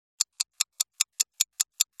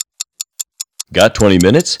Got 20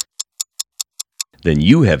 minutes? Then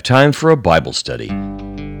you have time for a Bible study.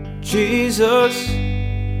 Jesus,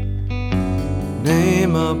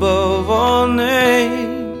 name above all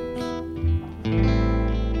names,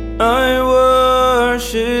 I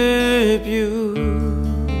worship you.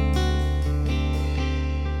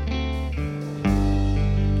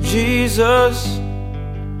 Jesus,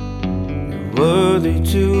 you're worthy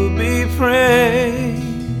to be praised.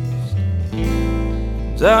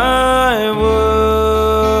 I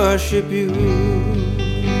worship you.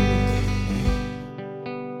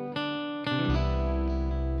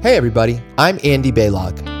 Hey everybody, I'm Andy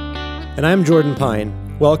Baylog. And I'm Jordan Pine.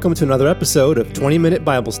 Welcome to another episode of 20-Minute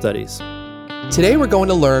Bible Studies. Today we're going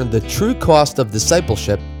to learn the true cost of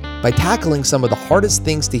discipleship by tackling some of the hardest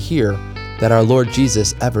things to hear that our Lord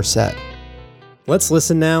Jesus ever said. Let's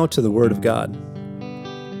listen now to the Word of God.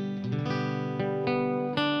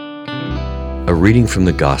 A reading from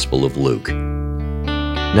the Gospel of Luke.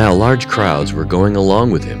 Now large crowds were going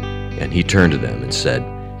along with him, and he turned to them and said,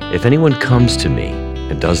 "If anyone comes to me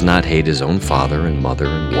and does not hate his own father and mother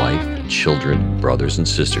and wife and children, brothers and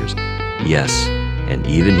sisters, yes, and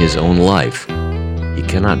even his own life, he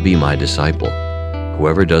cannot be my disciple.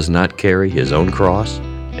 Whoever does not carry his own cross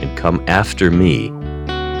and come after me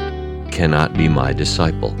cannot be my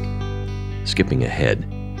disciple." Skipping ahead,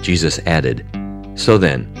 Jesus added, "So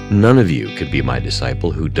then, none of you can be my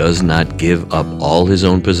disciple who does not give up all his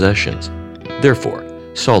own possessions. Therefore,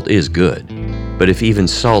 salt is good, but if even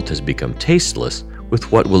salt has become tasteless,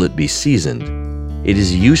 with what will it be seasoned? It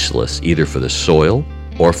is useless either for the soil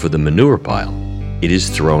or for the manure pile. It is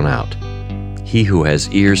thrown out. He who has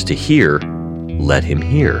ears to hear, let him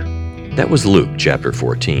hear." That was Luke chapter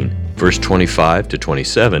 14, verse 25 to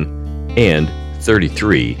 27, and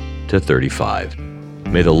 33 to 35.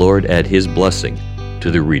 May the Lord add His blessing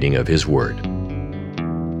to the reading of His Word.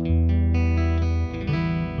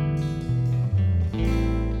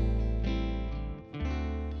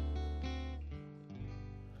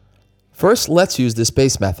 First, let's use the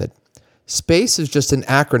SPACE method. SPACE is just an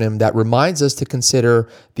acronym that reminds us to consider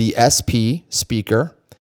the SP, speaker,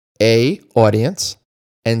 A, audience,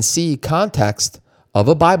 and C, context of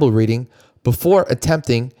a Bible reading before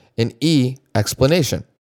attempting an E, explanation.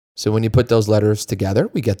 So when you put those letters together,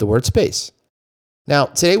 we get the word SPACE. Now,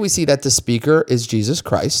 today we see that the speaker is Jesus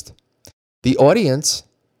Christ. The audience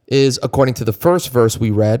is, according to the first verse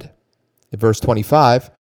we read, verse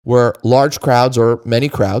 25, were large crowds or many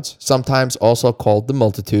crowds, sometimes also called the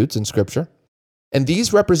multitudes in Scripture. And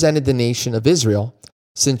these represented the nation of Israel,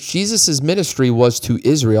 since Jesus' ministry was to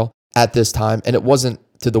Israel at this time, and it wasn't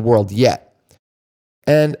to the world yet.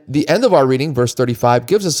 And the end of our reading, verse 35,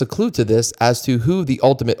 gives us a clue to this as to who the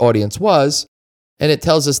ultimate audience was, and it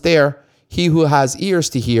tells us there, "He who has ears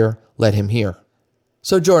to hear, let him hear."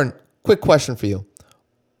 So Jordan, quick question for you.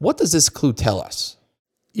 What does this clue tell us?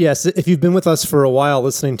 Yes, if you've been with us for a while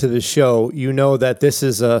listening to this show, you know that this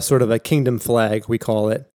is a sort of a kingdom flag, we call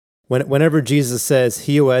it. Whenever Jesus says,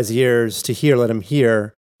 "He who has ears to hear, let him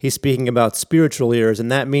hear," he's speaking about spiritual ears, and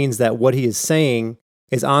that means that what he is saying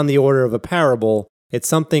is on the order of a parable. It's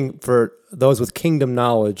something for those with kingdom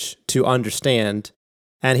knowledge to understand.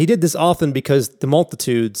 And he did this often because the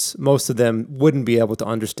multitudes, most of them, wouldn't be able to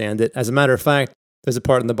understand it. As a matter of fact, there's a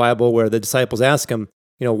part in the Bible where the disciples ask him,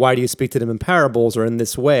 "Why do you speak to them in parables or in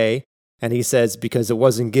this way?" And he says, "Because it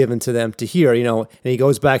wasn't given to them to hear." And he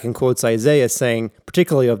goes back and quotes Isaiah saying,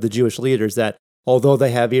 particularly of the Jewish leaders, that although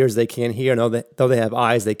they have ears, they can't hear, and though they have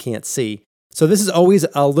eyes, they can't see. So this is always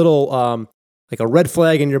a little like a red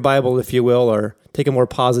flag in your Bible, if you will, or take a more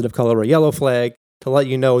positive color, a yellow flag, to let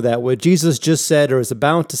you know that what Jesus just said or is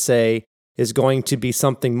about to say is going to be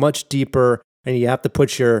something much deeper, and you have to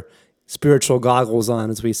put your spiritual goggles on,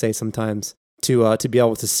 as we say sometimes, to be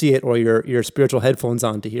able to see it, or your spiritual headphones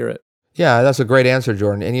on to hear it. Yeah, that's a great answer,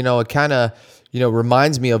 Jordan. And it kind of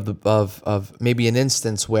reminds me of maybe an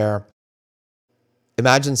instance where,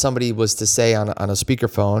 imagine somebody was to say on a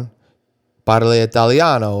speakerphone, "Parle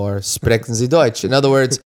Italiano" or "Sprechen Sie Deutsch." In other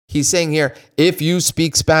words, he's saying here, if you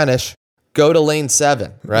speak Spanish, go to lane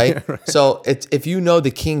 7, right? Right. So if you know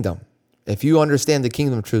the kingdom, if you understand the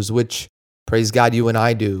kingdom truths, which, praise God, you and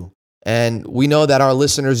I do, and we know that our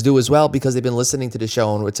listeners do as well because they've been listening to the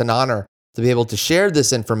show, and it's an honor to be able to share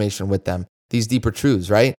this information with them, these deeper truths,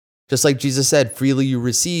 right? Just like Jesus said, freely you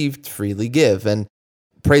received, freely give. And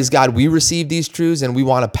praise God, we receive these truths and we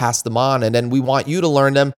want to pass them on, and then we want you to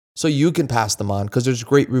learn them so you can pass them on because there's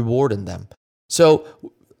great reward in them. So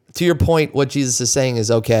to your point, what Jesus is saying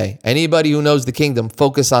is, okay, anybody who knows the kingdom,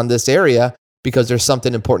 focus on this area because there's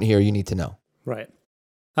something important here you need to know. Right.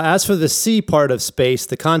 As for the C part of SPACE,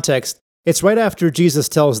 the context, It's right after Jesus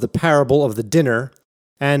tells the parable of the dinner,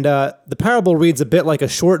 and the parable reads a bit like a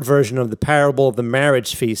short version of the parable of the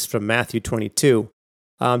marriage feast from Matthew 22.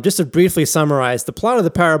 Just to briefly summarize, the plot of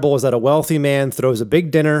the parable is that a wealthy man throws a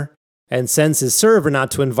big dinner and sends his servant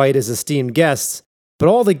out to invite his esteemed guests, but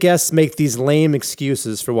all the guests make these lame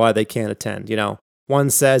excuses for why they can't attend. One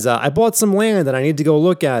says, I bought some land and I need to go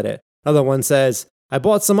look at it. Another one says, I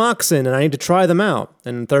bought some oxen and I need to try them out.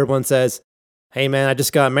 And the third one says, hey man, I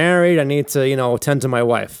just got married. I need to, attend to my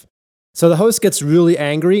wife. So the host gets really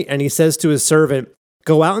angry and he says to his servant,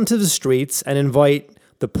 go out into the streets and invite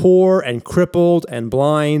the poor and crippled and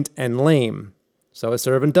blind and lame. So his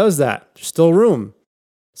servant does that. There's still room.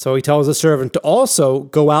 So he tells the servant to also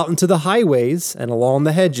go out into the highways and along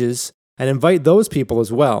the hedges and invite those people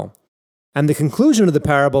as well. And the conclusion of the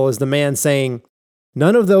parable is the man saying,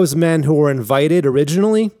 none of those men who were invited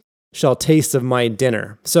originally shall taste of my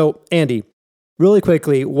dinner. So, Andy, really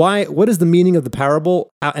quickly, what is the meaning of the parable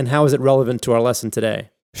and how is it relevant to our lesson today?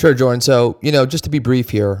 Sure, Jordan. So, just to be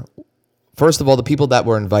brief here, first of all, the people that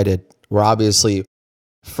were invited were obviously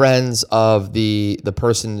friends of the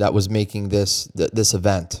person that was making this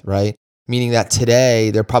event, right? Meaning that today,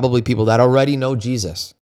 they're probably people that already know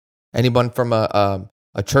Jesus. Anyone from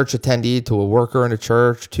a church attendee to a worker in a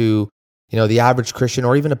church to, the average Christian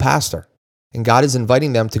or even a pastor. And God is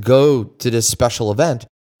inviting them to go to this special event.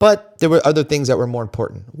 But there were other things that were more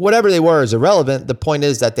important. Whatever they were is irrelevant. The point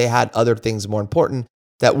is that they had other things more important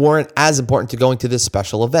that weren't as important to going to this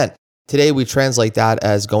special event. Today, we translate that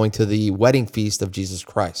as going to the wedding feast of Jesus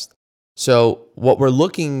Christ. So what we're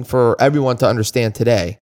looking for everyone to understand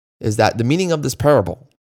today is that the meaning of this parable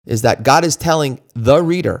is that God is telling the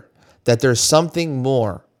reader that there's something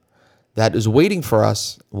more that is waiting for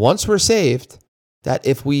us once we're saved, that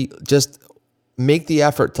if we just make the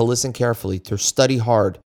effort to listen carefully, to study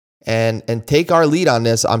hard, and take our lead on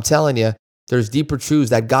this, I'm telling you, there's deeper truths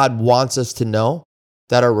that God wants us to know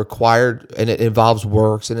that are required, and it involves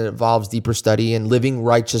works, and it involves deeper study and living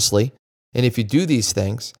righteously. And if you do these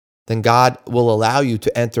things, then God will allow you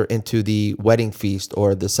to enter into the wedding feast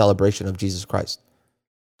or the celebration of Jesus Christ.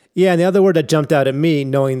 Yeah, and the other word that jumped out at me,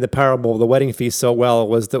 knowing the parable of the wedding feast so well,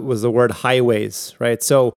 was the word highways, right?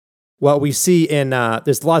 So what we see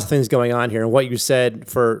there's lots of things going on here, and what you said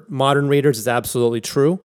for modern readers is absolutely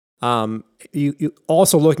true. You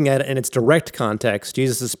also looking at it in its direct context,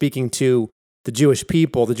 Jesus is speaking to the Jewish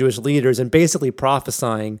people, the Jewish leaders, and basically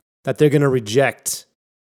prophesying that they're going to reject,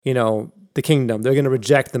 the kingdom. They're going to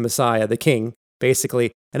reject the Messiah, the King,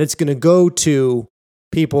 basically, and it's going to go to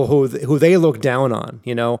people who they look down on,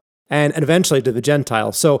 and eventually to the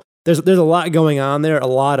Gentiles. So there's a lot going on there, a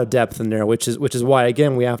lot of depth in there, which is why,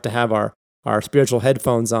 again, we have to have our spiritual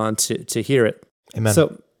headphones on to hear it. Amen.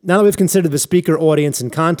 So now that we've considered the speaker, audience,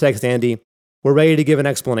 and context, Andy, we're ready to give an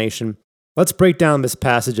explanation. Let's break down this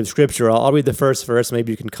passage of Scripture. I'll read the first verse,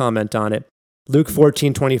 maybe you can comment on it. Luke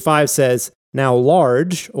 14:25 says, now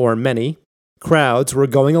large, or many, crowds were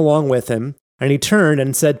going along with him, and he turned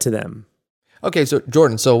and said to them. Okay, so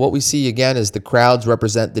Jordan, what we see again is the crowds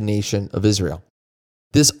represent the nation of Israel.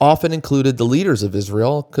 This often included the leaders of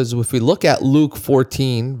Israel, because if we look at Luke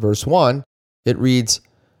 14, verse 1, it reads,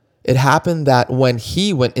 it happened that when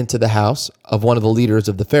he went into the house of one of the leaders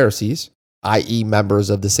of the Pharisees, i.e. members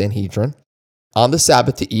of the Sanhedrin, on the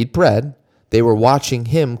Sabbath to eat bread, they were watching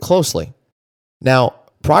him closely. Now,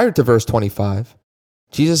 prior to verse 25,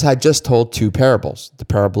 Jesus had just told two parables, the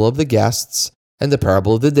parable of the guests and the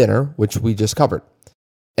parable of the dinner, which we just covered.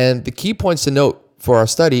 And the key points to note for our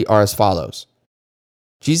study are as follows.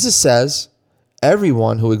 Jesus says,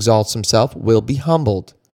 everyone who exalts himself will be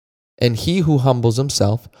humbled, and he who humbles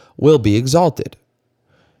himself will be exalted.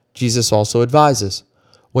 Jesus also advises,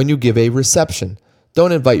 when you give a reception,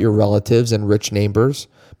 don't invite your relatives and rich neighbors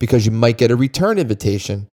because you might get a return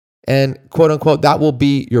invitation and quote unquote, that will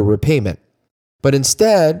be your repayment. But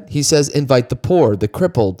instead, he says, invite the poor, the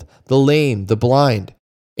crippled, the lame, the blind,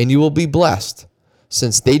 and you will be blessed,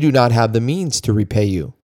 since they do not have the means to repay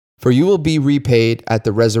you. For you will be repaid at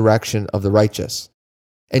the resurrection of the righteous.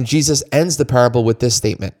 And Jesus ends the parable with this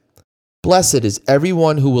statement, blessed is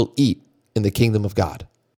everyone who will eat in the kingdom of God.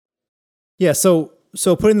 Yeah, so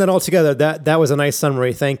putting that all together, that was a nice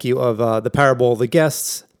summary, thank you, of the parable of the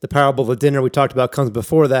guests. The parable of the dinner we talked about comes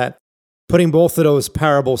before that. Putting both of those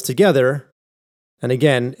parables together, and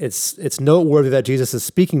again, it's noteworthy that Jesus is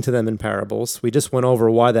speaking to them in parables. We just went over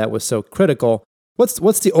why that was so critical.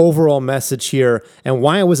 What's the overall message here, and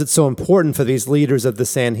why was it so important for these leaders of the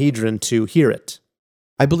Sanhedrin to hear it?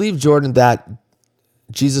 I believe, Jordan, that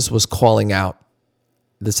Jesus was calling out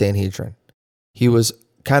the Sanhedrin. He was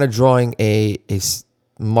kind of drawing a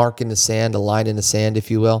mark in the sand, a line in the sand, if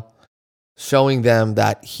you will. showing them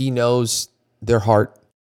that he knows their heart,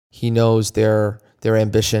 he knows their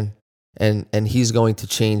ambition, and he's going to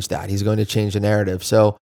change that. He's going to change the narrative.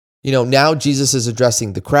 So, now Jesus is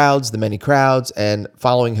addressing the crowds, the many crowds, and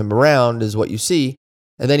following him around is what you see.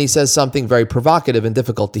 And then he says something very provocative and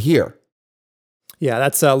difficult to hear. Yeah,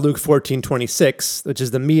 that's Luke 14:26, which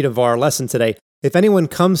is the meat of our lesson today. If anyone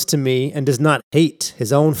comes to me and does not hate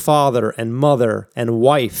his own father and mother and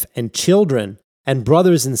wife and children and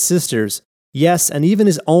brothers and sisters, yes, and even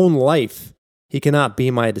his own life, he cannot be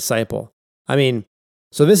my disciple. I mean,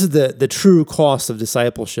 so this is the true cost of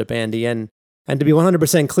discipleship, Andy. And to be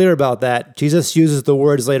 100% clear about that, Jesus uses the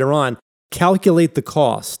words later on, calculate the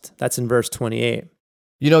cost. That's in verse 28.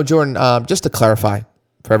 Jordan, just to clarify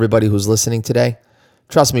for everybody who's listening today,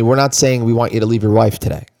 trust me, we're not saying we want you to leave your wife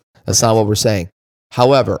today. That's not what we're saying.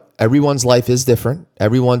 However, everyone's life is different.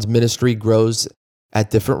 Everyone's ministry grows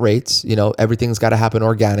at different rates. Everything's got to happen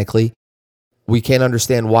organically. We can't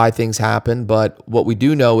understand why things happen, but what we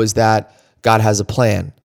do know is that God has a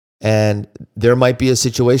plan. And there might be a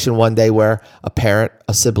situation one day where a parent,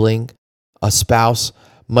 a sibling, a spouse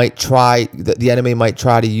might try, the enemy might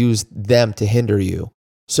try to use them to hinder you.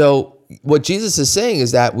 So what Jesus is saying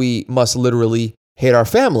is that we must literally hate our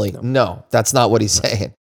family. No, that's not what he's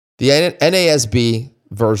saying. The NASB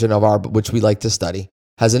version of which we like to study,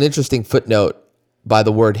 has an interesting footnote by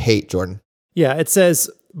the word hate, Jordan. Yeah, it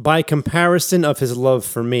says, by comparison of his love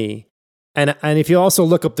for me. And if you also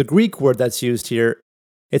look up the Greek word that's used here,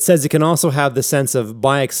 it says it can also have the sense of,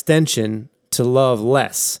 by extension, to love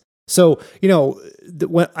less. So,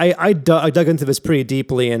 when I dug into this pretty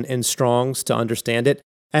deeply in Strong's to understand it.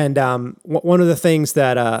 And one of the things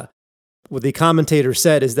that what the commentator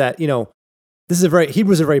said is that, Greek is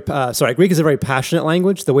a very passionate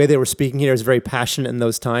language. The way they were speaking here is very passionate in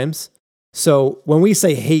those times. So when we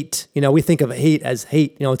say hate, we think of hate as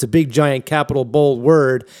hate. It's a big, giant, capital, bold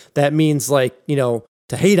word that means to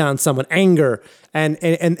hate on someone, anger. And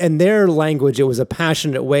their language, it was a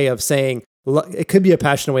passionate way of saying, it could be a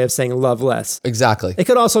passionate way of saying love less. Exactly. It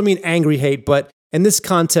could also mean angry hate, but in this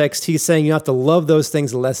context, he's saying you have to love those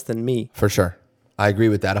things less than me. For sure. I agree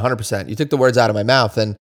with that 100%. You took the words out of my mouth.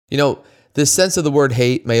 And, this sense of the word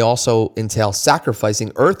hate may also entail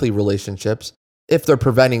sacrificing earthly relationships if they're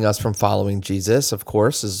preventing us from following Jesus, of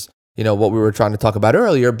course, is, what we were trying to talk about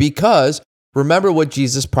earlier, because remember what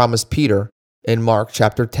Jesus promised Peter in Mark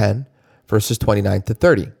chapter 10, verses 29 to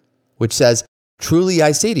 30, which says, truly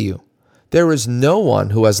I say to you, there is no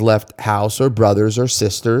one who has left house or brothers or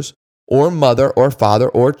sisters or mother or father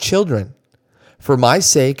or children for my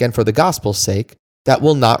sake and for the gospel's sake that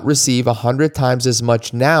will not receive 100 times as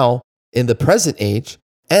much now in the present age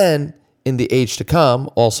and in the age to come,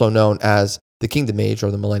 also known as the kingdom age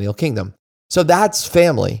or the millennial kingdom. So that's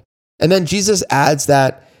family. And then Jesus adds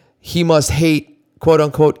that he must hate, quote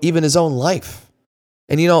unquote, even his own life.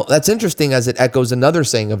 And that's interesting as it echoes another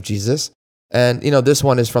saying of Jesus. And this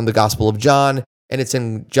one is from the Gospel of John, and it's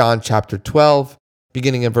in John chapter 12,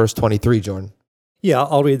 beginning in verse 23, Jordan. Yeah,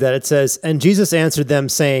 I'll read that. It says, and Jesus answered them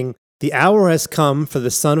saying, the hour has come for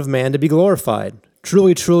the Son of Man to be glorified.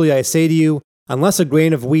 Truly, truly, I say to you, unless a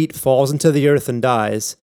grain of wheat falls into the earth and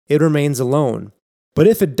dies, it remains alone. But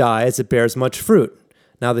if it dies, it bears much fruit.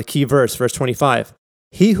 Now the key verse, verse 25.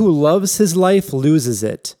 He who loves his life loses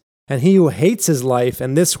it, and he who hates his life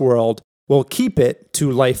in this world will keep it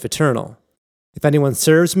to life eternal. If anyone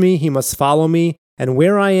serves me, he must follow me, and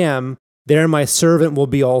where I am, there my servant will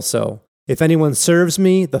be also. If anyone serves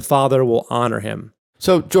me, the Father will honor him.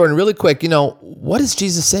 So, Jordan, really quick, what is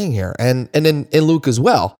Jesus saying here? And in Luke as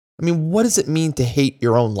well. I mean, what does it mean to hate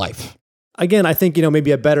your own life? Again, I think,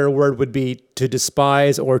 maybe a better word would be to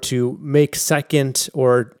despise or to make second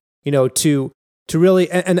or, to really,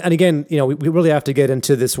 and again, we really have to get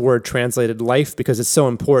into this word translated life because it's so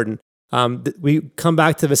important. We come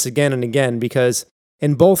back to this again and again because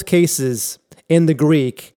in both cases, in the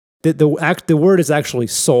Greek, the word is actually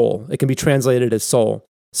soul. It can be translated as soul.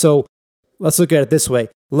 So let's look at it this way.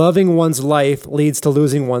 Loving one's life leads to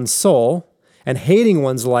losing one's soul, and hating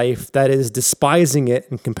one's life, that is despising it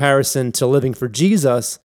in comparison to living for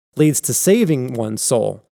Jesus, leads to saving one's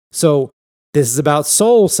soul. So this is about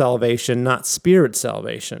soul salvation, not spirit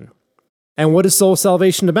salvation. And what is soul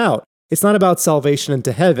salvation about? It's not about salvation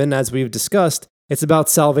into heaven, as we've discussed. It's about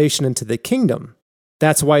salvation into the kingdom.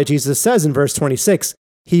 That's why Jesus says in verse 26,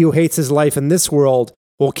 he who hates his life in this world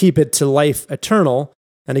will keep it to life eternal.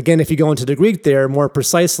 And again, if you go into the Greek there, more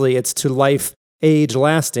precisely, it's to life age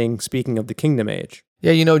lasting, speaking of the kingdom age.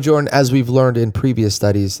 Yeah, Jordan, as we've learned in previous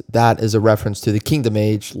studies, that is a reference to the kingdom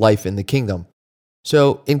age, life in the kingdom.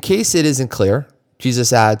 So in case it isn't clear,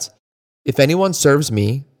 Jesus adds, if anyone serves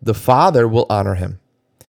me, the Father will honor him.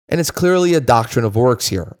 And it's clearly a doctrine of works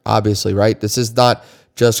here, obviously, right? This is not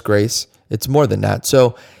just grace. It's more than that.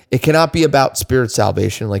 So it cannot be about spirit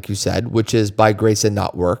salvation, like you said, which is by grace and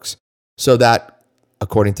not works, so that,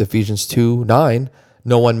 according to Ephesians 2:9,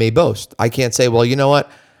 no one may boast. I can't say, well, you know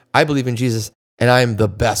what? I believe in Jesus and I am the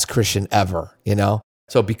best Christian ever,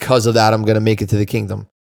 So because of that, I'm going to make it to the kingdom.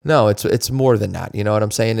 No, it's more than that. You know what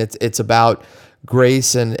I'm saying? It's about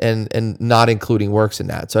grace and not including works in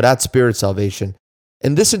that. So that's spirit salvation.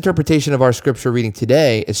 And this interpretation of our scripture reading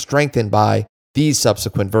today is strengthened by these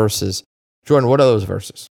subsequent verses. Jordan, what are those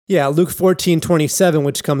verses? Yeah, Luke 14:27,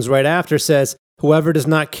 which comes right after, says, "Whoever does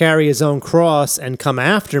not carry his own cross and come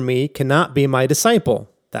after me cannot be my disciple."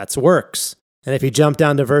 That's works. And if you jump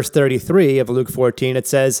down to verse 33 of Luke 14, it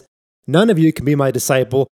says, "None of you can be my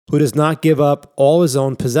disciple who does not give up all his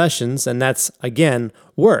own possessions," and that's, again,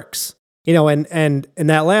 works. And in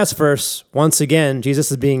that last verse, once again,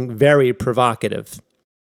 Jesus is being very provocative.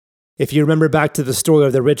 If you remember back to the story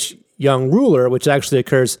of the rich young ruler, which actually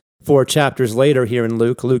occurs 4 chapters later here in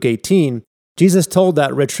Luke 18, Jesus told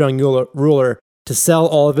that rich young ruler to sell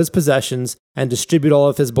all of his possessions and distribute all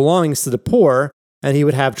of his belongings to the poor, and he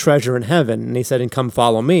would have treasure in heaven. And he said, "And come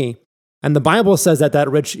follow me." And the Bible says that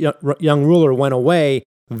rich young ruler went away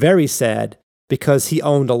very sad because he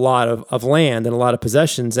owned a lot of land and a lot of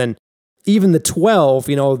possessions. And even the 12,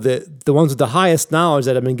 the ones with the highest knowledge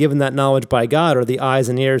that have been given that knowledge by God, or the eyes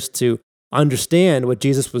and ears to understand what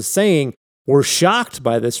Jesus was saying, were shocked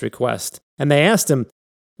by this request. And they asked him,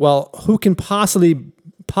 well, who can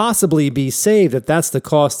possibly be saved if that's the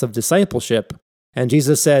cost of discipleship? And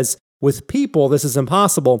Jesus says, with people, this is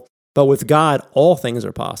impossible, but with God, all things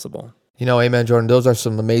are possible. Amen, Jordan. Those are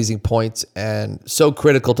some amazing points and so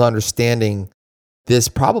critical to understanding this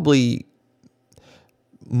probably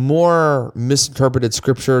more misinterpreted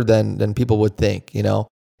scripture than people would think,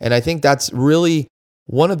 And I think that's really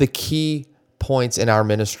one of the key points in our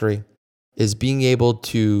ministry is being able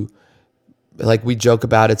to, like we joke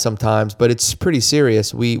about it sometimes, but it's pretty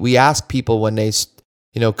serious. We ask people when they,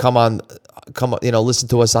 come, listen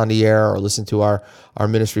to us on the air or listen to our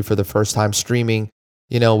ministry for the first time streaming,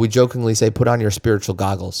 we jokingly say, put on your spiritual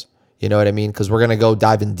goggles. You know what I mean? Because we're going to go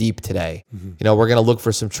diving deep today. Mm-hmm. We're going to look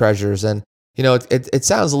for some treasures. And, it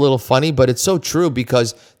sounds a little funny, but it's so true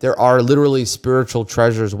because there are literally spiritual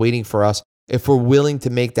treasures waiting for us if we're willing to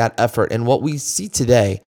make that effort. And what we see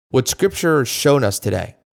today, what Scripture has shown us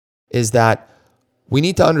today, is that we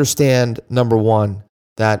need to understand, number one,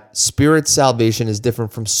 that spirit salvation is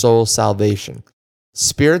different from soul salvation.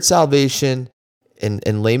 Spirit salvation,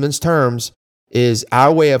 in layman's terms, is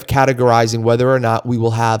our way of categorizing whether or not we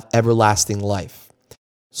will have everlasting life.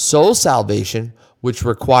 Soul salvation, which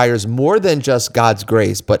requires more than just God's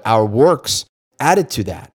grace, but our works added to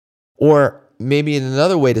that. Or maybe in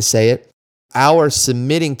another way to say it, our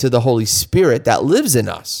submitting to the Holy Spirit that lives in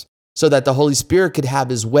us so that the Holy Spirit could have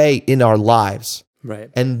his way in our lives.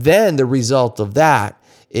 Right. And then the result of that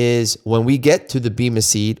is when we get to the Bema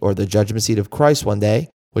seat or the judgment seat of Christ one day,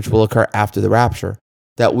 which will occur after the rapture,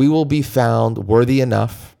 that we will be found worthy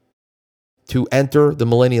enough to enter the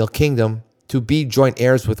millennial kingdom, to be joint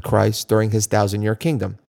heirs with Christ during his 1,000-year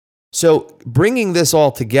kingdom. So bringing this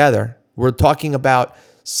all together, we're talking about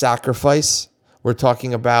sacrifice. We're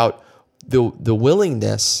talking about the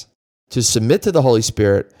willingness to submit to the Holy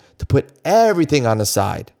Spirit, to put everything on the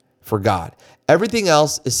side for God. Everything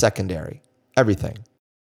else is secondary. Everything.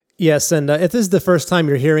 Yes, and if this is the first time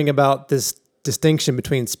you're hearing about this distinction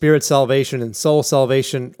between spirit salvation and soul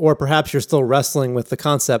salvation, or perhaps you're still wrestling with the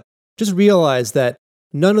concept, just realize that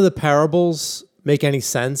none of the parables make any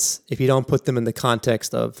sense if you don't put them in the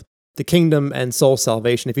context of the kingdom and soul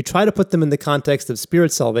salvation. If you try to put them in the context of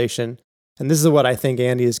spirit salvation, and this is what I think,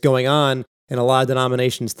 Andy, is going on in a lot of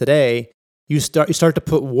denominations today, you start to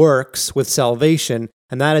put works with salvation,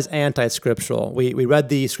 and that is anti-scriptural. We read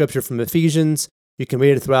the scripture from Ephesians. You can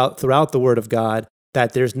read it throughout the Word of God,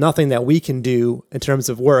 that there's nothing that we can do in terms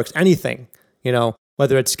of works, anything,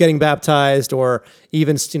 whether it's getting baptized or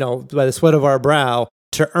even, by the sweat of our brow,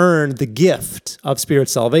 to earn the gift of spirit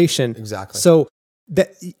salvation. Exactly. So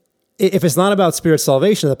that if it's not about spirit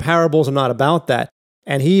salvation, the parables are not about that.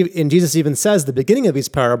 And Jesus even says at the beginning of these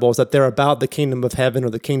parables that they're about the kingdom of heaven or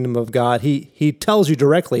the kingdom of God. He tells you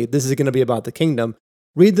directly, this is going to be about the kingdom.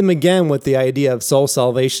 Read them again with the idea of soul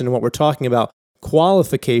salvation and what we're talking about,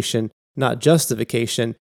 qualification, not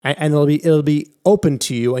justification. And it'll be open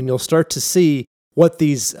to you, and you'll start to see what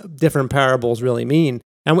these different parables really mean.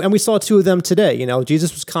 And we saw 2 of them today.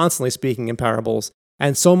 Jesus was constantly speaking in parables.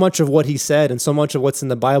 And so much of what he said and so much of what's in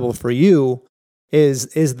the Bible for you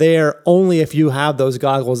is there only if you have those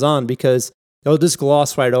goggles on, because They'll just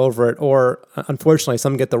gloss right over it, or unfortunately,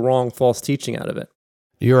 some get the wrong false teaching out of it.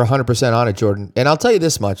 You're 100% on it, Jordan. And I'll tell you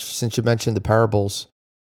this much, since you mentioned the parables,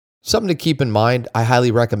 something to keep in mind, I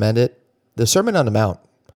highly recommend it, the Sermon on the Mount.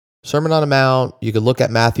 Sermon on the Mount, you could look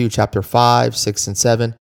at Matthew chapter 5, 6, and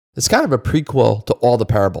 7. It's kind of a prequel to all the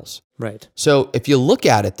parables. Right. So if you look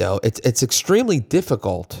at it, though, it's extremely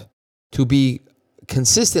difficult to be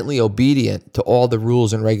consistently obedient to all the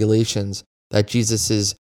rules and regulations that Jesus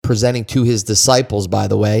is presenting to his disciples, by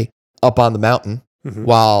the way, up on the mountain,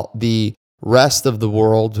 while the rest of the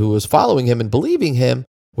world who was following him and believing him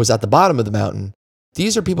was at the bottom of the mountain.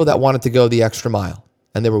 These are people that wanted to go the extra mile,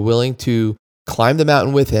 and they were willing to climb the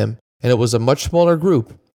mountain with him, and it was a much smaller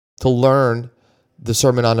group to learn the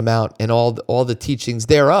Sermon on the Mount and all the teachings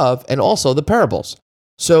thereof, and also the parables.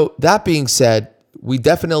 So that being said, we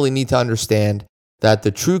definitely need to understand that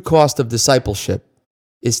the true cost of discipleship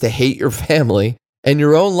is to hate your family and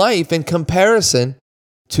your own life in comparison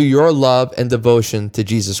to your love and devotion to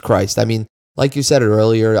Jesus Christ. I mean, like you said it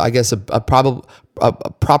earlier, I guess a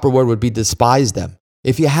proper word would be despise them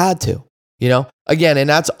if you had to, Again, and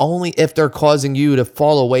that's only if they're causing you to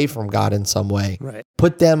fall away from God in some way. Right.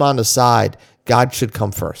 Put them on the side. God should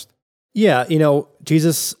come first. Yeah,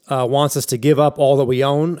 Jesus wants us to give up all that we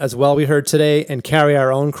own, as well we heard today, and carry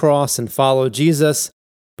our own cross and follow Jesus.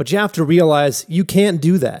 But you have to realize you can't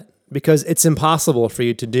do that because it's impossible for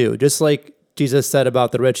you to do. Just like Jesus said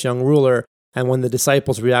about the rich young ruler, and when the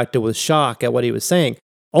disciples reacted with shock at what he was saying,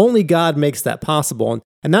 only God makes that possible.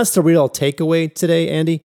 And that's the real takeaway today,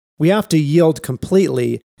 Andy. We have to yield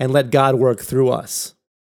completely and let God work through us.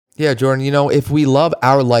 Yeah, Jordan, if we love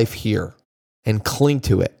our life here and cling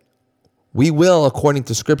to it, we will, according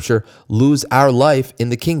to Scripture, lose our life in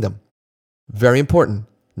the kingdom. Very important.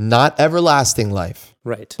 Not everlasting life,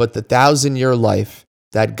 right? But the 1,000-year life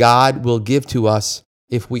that God will give to us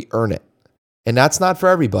if we earn it. And that's not for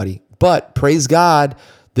everybody. But praise God,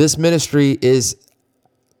 this ministry is,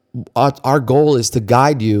 our goal is to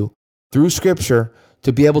guide you through Scripture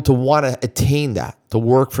to be able to want to attain that, to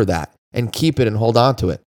work for that, and keep it and hold on to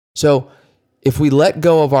it. So if we let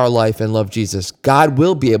go of our life and love Jesus, God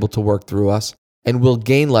will be able to work through us and will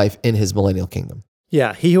gain life in his millennial kingdom.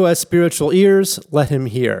 Yeah, he who has spiritual ears, let him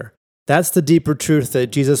hear. That's the deeper truth that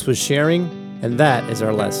Jesus was sharing, and that is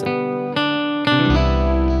our lesson.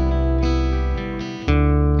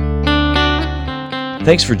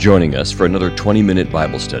 Thanks for joining us for another 20-minute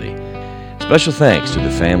Bible study. Special thanks to the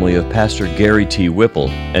family of Pastor Gary T. Whipple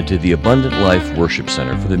and to the Abundant Life Worship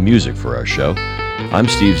Center for the music for our show. I'm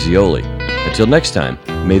Steve Zioli. Until next time,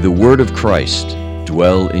 may the word of Christ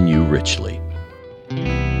dwell in you richly.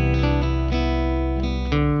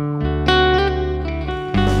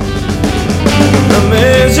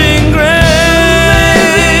 Amazing grace,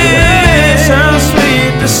 how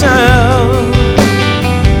sweet the sound.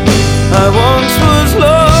 I once was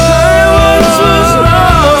lost,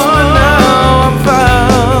 but now I'm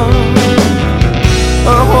found. A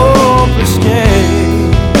hopeless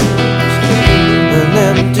cage, an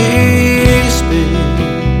empty space,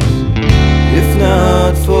 if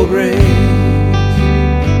not for grace.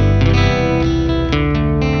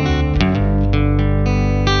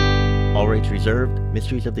 All rights reserved.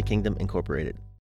 Mysteries of the Kingdom Incorporated.